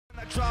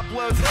Drop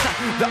loads,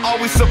 they're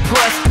always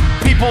suppressed.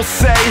 People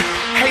say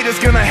haters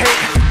gonna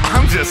hate.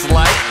 I'm just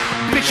like,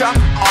 bitch, I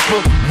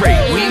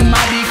operate. We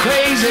might be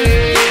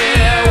crazy,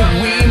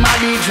 we might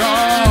be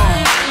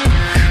drunk.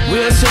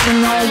 We're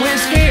sipping on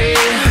whiskey,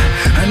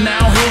 and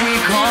now here we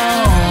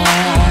come.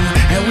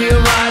 And we're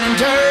riding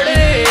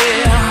dirty.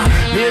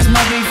 This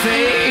might be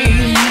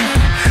fate.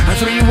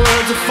 3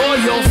 words for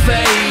your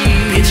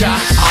fate. Bitch, I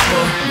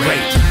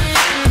operate.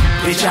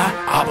 Bitch, I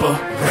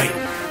operate.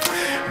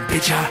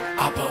 Bitch, I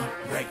operate.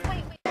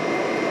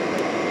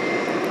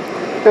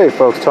 Hey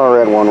folks,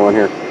 Red11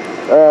 here.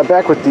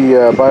 Back with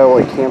the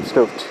Biolite Camp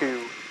Stove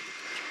 2.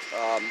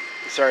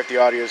 Sorry if the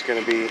audio is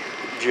going to be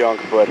junk,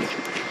 but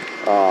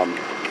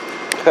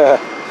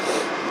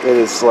it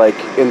is like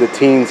in the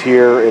teens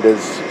here. It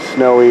is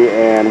snowy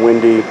and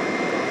windy,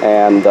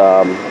 and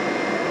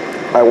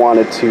I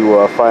wanted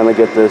to finally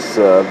get this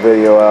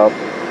video out.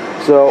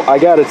 So I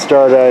got it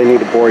started. I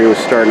need to bore you with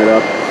starting it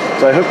up.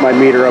 So I hooked my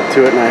meter up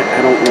to it, and I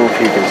don't know if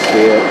you can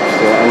see it,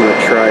 so I'm going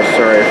to try.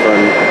 Sorry if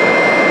I'm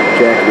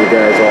jacking you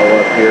guys all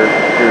up here.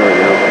 There we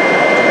go.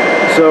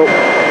 So,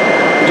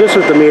 just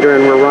with the meter,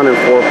 and we're running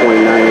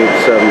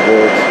 4.987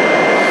 volts.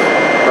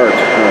 Or,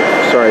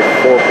 sorry,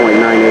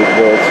 4.98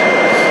 volts.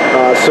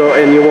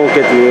 And you won't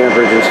get the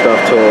amperage and stuff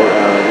till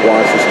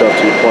watts and stuff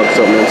till you plug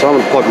something in. So I'm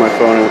going to plug my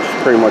phone in, which is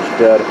pretty much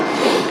dead.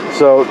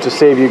 So, to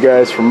save you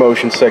guys from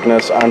motion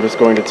sickness, I'm just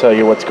going to tell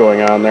you what's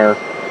going on there.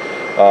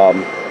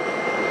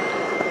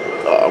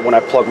 When I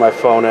plug my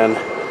phone in,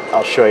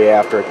 I'll show you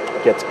after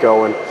it gets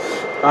going.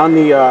 On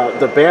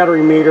the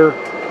battery meter,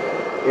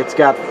 it's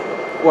got,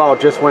 well, it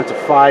just went to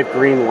 5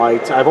 green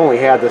lights. I've only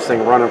had this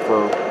thing running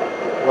for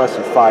less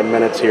than 5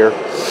 minutes here.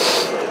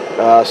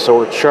 So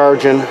we're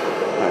charging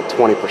at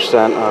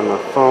 20% on the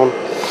phone.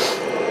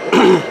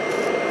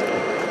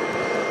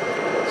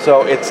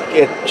 So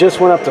it just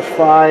went up to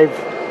 5.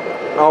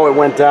 Oh, it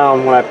went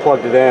down when I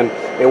plugged it in.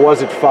 It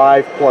was at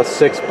 5 plus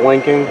 6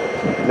 blinking.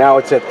 Now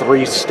it's at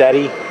 3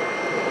 steady.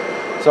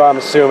 So I'm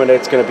assuming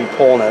it's going to be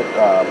pulling it.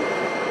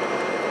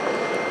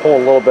 Pull a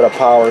little bit of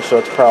power, so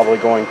it's probably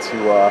going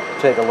to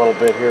take a little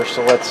bit here.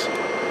 So let's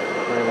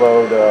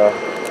reload the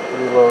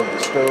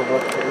stove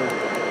up here.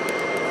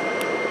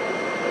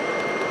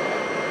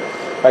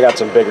 I got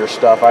some bigger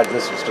stuff.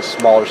 This was just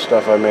smaller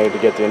stuff I made to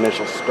get the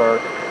initial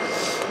start.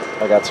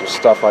 I got some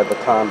stuff I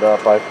batoned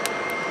up.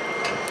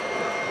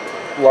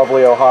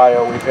 Lovely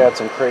Ohio, we've had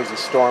some crazy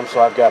storms, so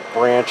I've got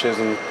branches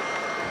and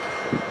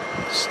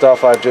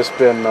stuff I've just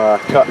been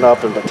cutting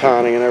up and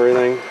batoning and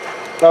everything.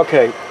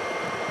 Okay.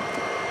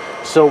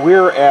 So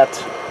we're at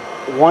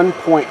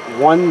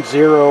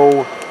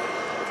 1.10.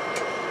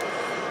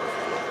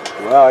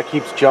 Well, it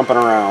keeps jumping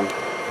around.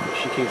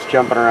 She keeps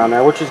jumping around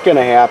there, which is going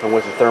to happen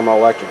with the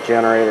thermoelectric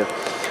generator.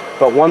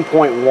 But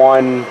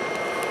 1.1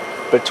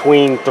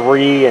 between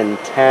 3 and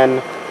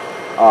 10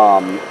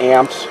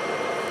 amps.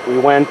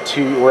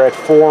 We're at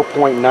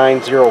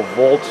 4.90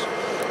 volts.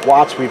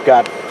 Watts, we've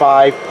got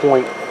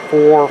 5.4,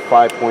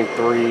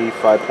 5.3,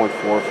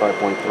 5.4,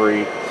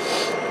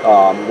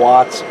 5.3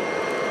 watts.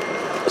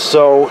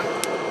 So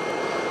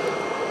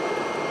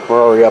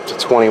we're already up to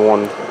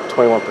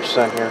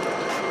 21% here.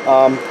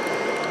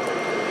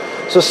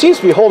 So it seems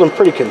to be holding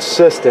pretty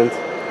consistent.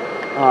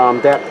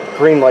 That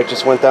green light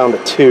just went down to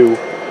 2.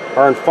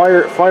 Our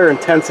fire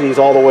intensity is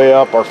all the way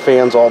up. Our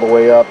fan's all the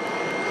way up.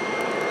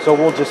 So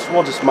we'll just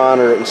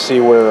monitor it and see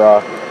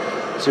where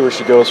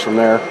she goes from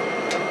there.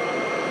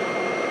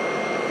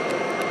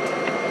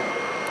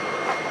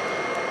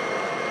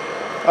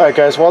 Alright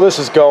guys, while this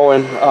is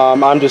going,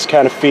 I'm just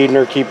kind of feeding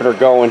her, keeping her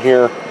going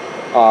here.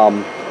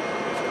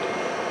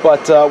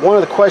 But one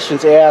of the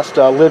questions asked,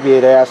 Libby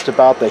had asked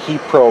about the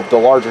heat probe, the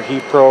larger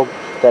heat probe,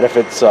 that if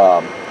it's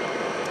going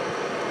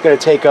to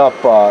take up,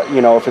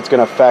 you know, if it's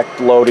going to affect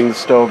loading the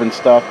stove and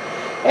stuff.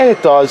 And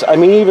it does. I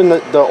mean, even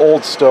the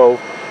old stove,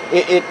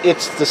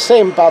 it's the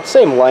same, about the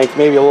same length,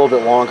 maybe a little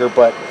bit longer,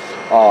 but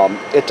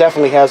it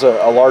definitely has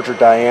a larger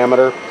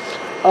diameter.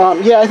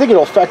 Yeah, I think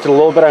it'll affect it a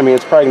little bit. I mean,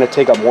 it's probably going to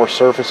take up more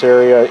surface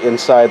area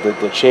inside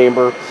the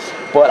chamber.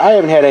 But I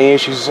haven't had any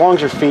issues as long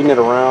as you're feeding it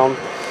around.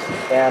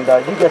 And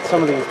you get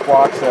some of these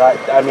blocks that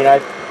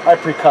I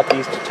pre-cut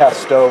these to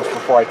test stoves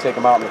before I take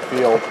them out in the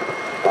field.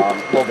 A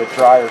little bit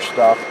drier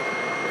stuff.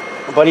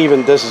 But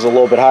even this is a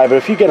little bit high. But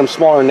if you get them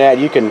smaller than that,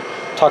 you can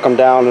tuck them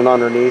down and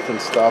underneath and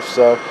stuff.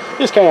 So you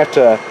just kind of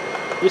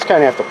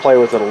have to play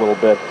with it a little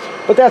bit.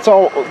 But that's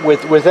all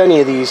with any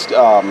of these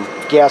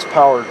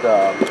gas-powered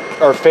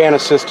or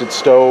fan-assisted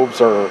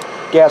stoves or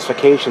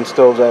gasification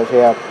stoves I've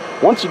had.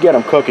 Once you get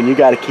them cooking, you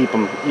got to keep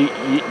them.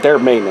 They're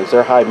maintenance.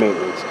 They're high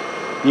maintenance.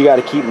 You got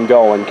to keep them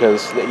going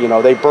because you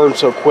know they burn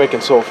so quick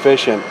and so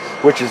efficient,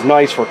 which is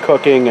nice for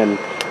cooking and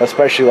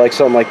especially like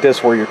something like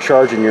this where you're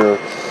charging your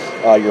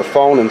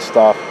phone and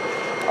stuff.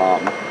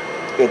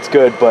 It's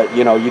good, but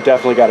you know you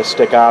definitely got to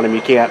stick on them.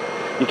 You can't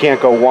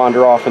go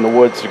wander off in the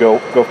woods to go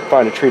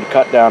find a tree to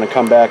cut down and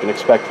come back and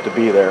expect it to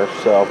be there.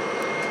 So.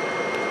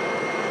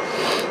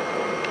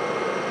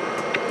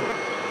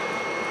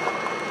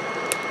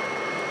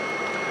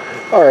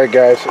 Alright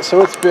guys,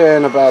 so it's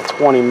been about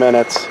 20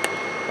 minutes.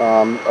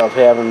 of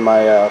having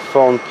my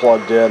phone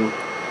plugged in.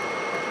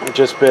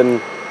 Just been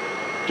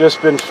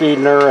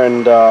feeding her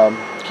and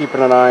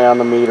keeping an eye on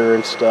the meter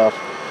and stuff.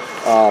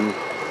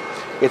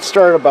 It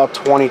started about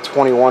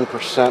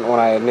 21% when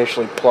I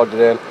initially plugged it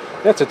in.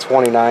 That's at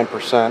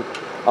 29%.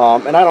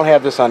 And I don't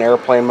have this on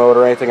airplane mode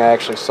or anything. I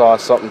actually saw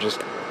something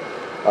just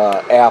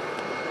app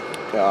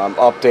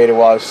updated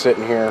while I was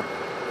sitting here.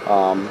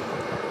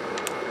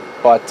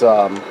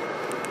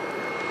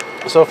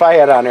 So if I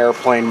had it on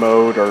airplane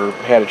mode or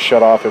had it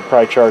shut off, it would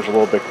probably charge a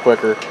little bit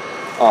quicker.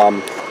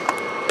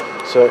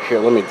 So here,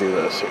 let me do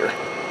this here.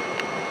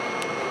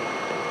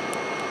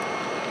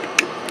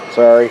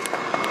 Sorry,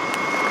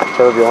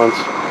 turbulence.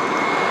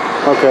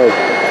 Okay,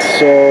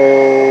 so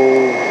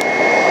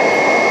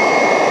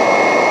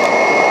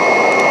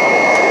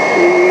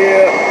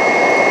yeah.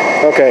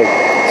 Okay,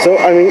 so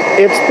I mean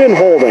it's been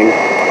holding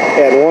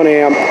at 1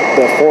 amp,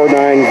 the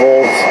 4.9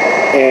 volts,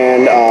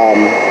 and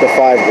the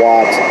 5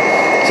 watts.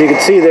 So you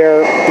can see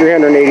there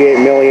 388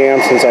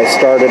 milliamps since I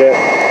started it.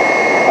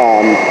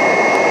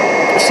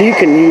 So you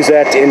can use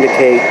that to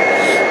indicate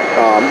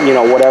you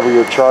know, whatever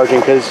you're charging,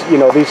 because you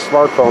know these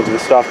smartphones and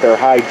stuff, they're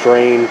high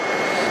drain.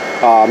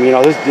 You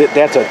know,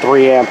 that's a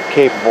 3 amp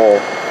capable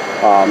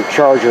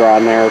charger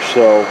on there,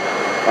 so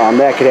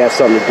that could have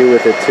something to do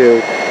with it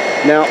too.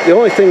 Now the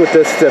only thing with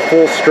this, the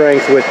full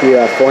strength with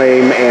the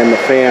flame and the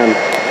fan,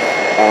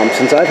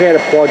 since I've had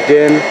it plugged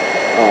in,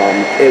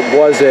 it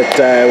was at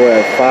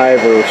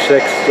 5 or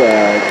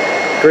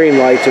 6 green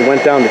lights. It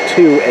went down to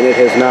 2 and it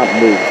has not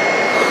moved.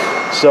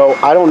 So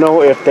I don't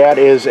know if that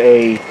is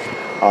a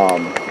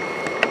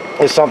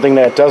is something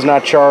that does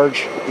not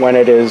charge when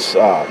it is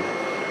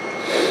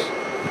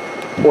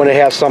when it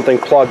has something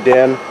plugged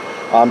in,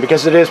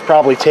 because it is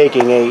probably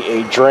taking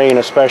a drain,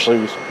 especially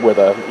with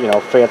a, you know,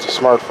 fancy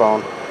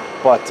smartphone.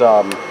 But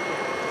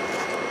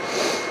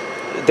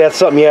that's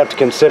something you have to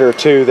consider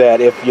too, that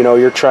if, you know,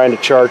 you're trying to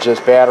charge this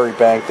battery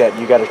bank, that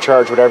you got to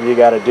charge whatever you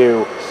got to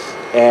do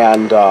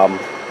and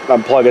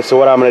unplug it. So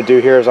what I'm going to do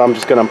here is I'm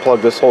just going to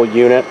unplug this whole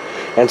unit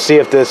and see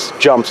if this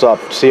jumps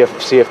up, see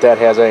if that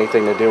has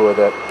anything to do with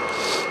it.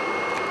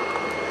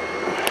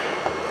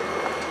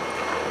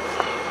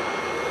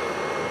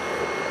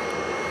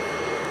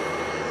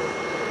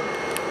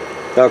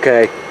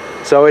 Okay,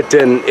 so it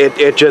didn't,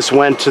 it just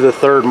went to the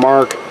 3rd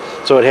mark.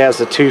 So it has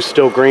the 2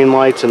 still green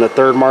lights, and the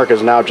 3rd mark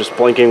is now just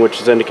blinking, which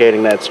is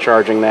indicating that it's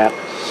charging that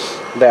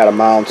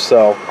amount.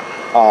 So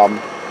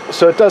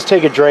so it does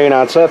take a drain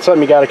on, so that's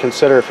something you got to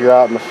consider if you're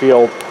out in the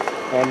field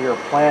and you're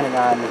planning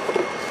on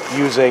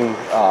using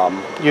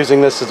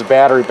this as a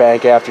battery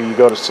bank after you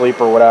go to sleep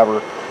or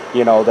whatever.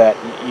 You know, that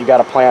you got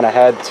to plan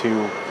ahead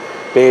to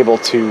be able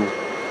to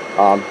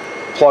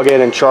plug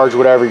in and charge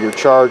whatever you're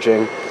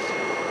charging,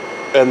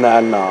 and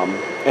then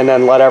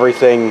let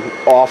everything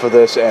off of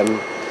this and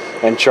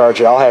charge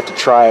it. I'll have to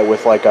try it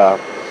with like a,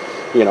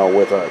 you know,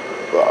 with a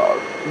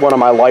one of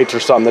my lights or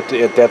something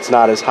that's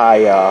not as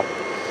high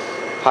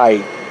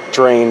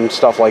drain,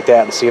 stuff like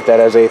that, and see if that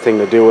has anything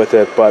to do with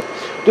it. But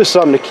just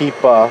something to keep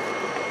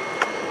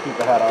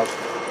ahead of.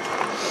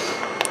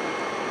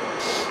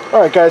 All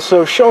right, guys.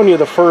 So showing you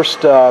the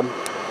first,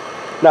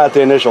 not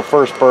the initial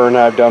first burn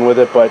I've done with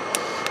it, but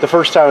the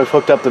first time I've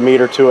hooked up the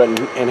meter to it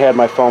and had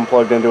my phone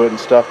plugged into it and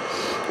stuff.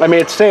 I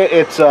mean,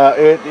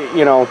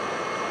 you know,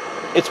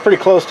 it's pretty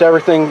close to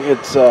everything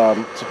it's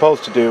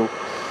supposed to do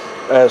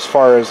as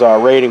far as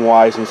rating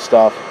wise and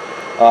stuff.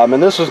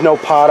 And this was no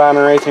pot on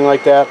or anything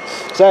like that.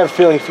 So I have a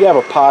feeling if you have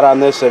a pot on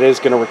this, it is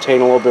going to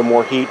retain a little bit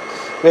more heat.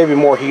 Maybe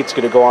more heat's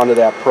going to go onto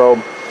that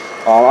probe.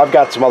 I've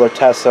got some other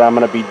tests that I'm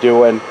going to be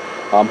doing,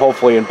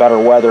 hopefully in better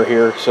weather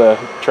here, so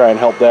try and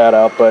help that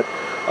out. But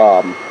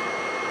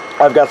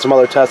I've got some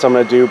other tests I'm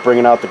going to do,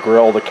 bringing out the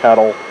grill, the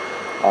kettle,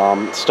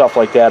 stuff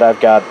like that.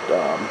 I've got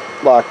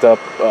locked up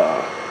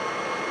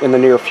in the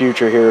near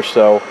future here.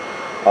 So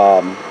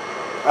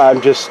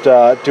I'm just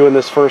doing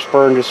this first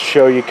burn just to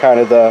show you kind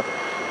of the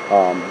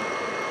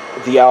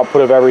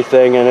output of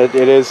everything, and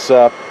it is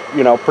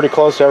you know, pretty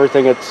close to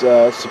everything it's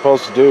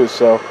supposed to do.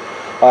 So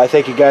I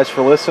thank you guys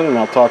for listening, and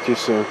I'll talk to you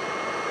soon.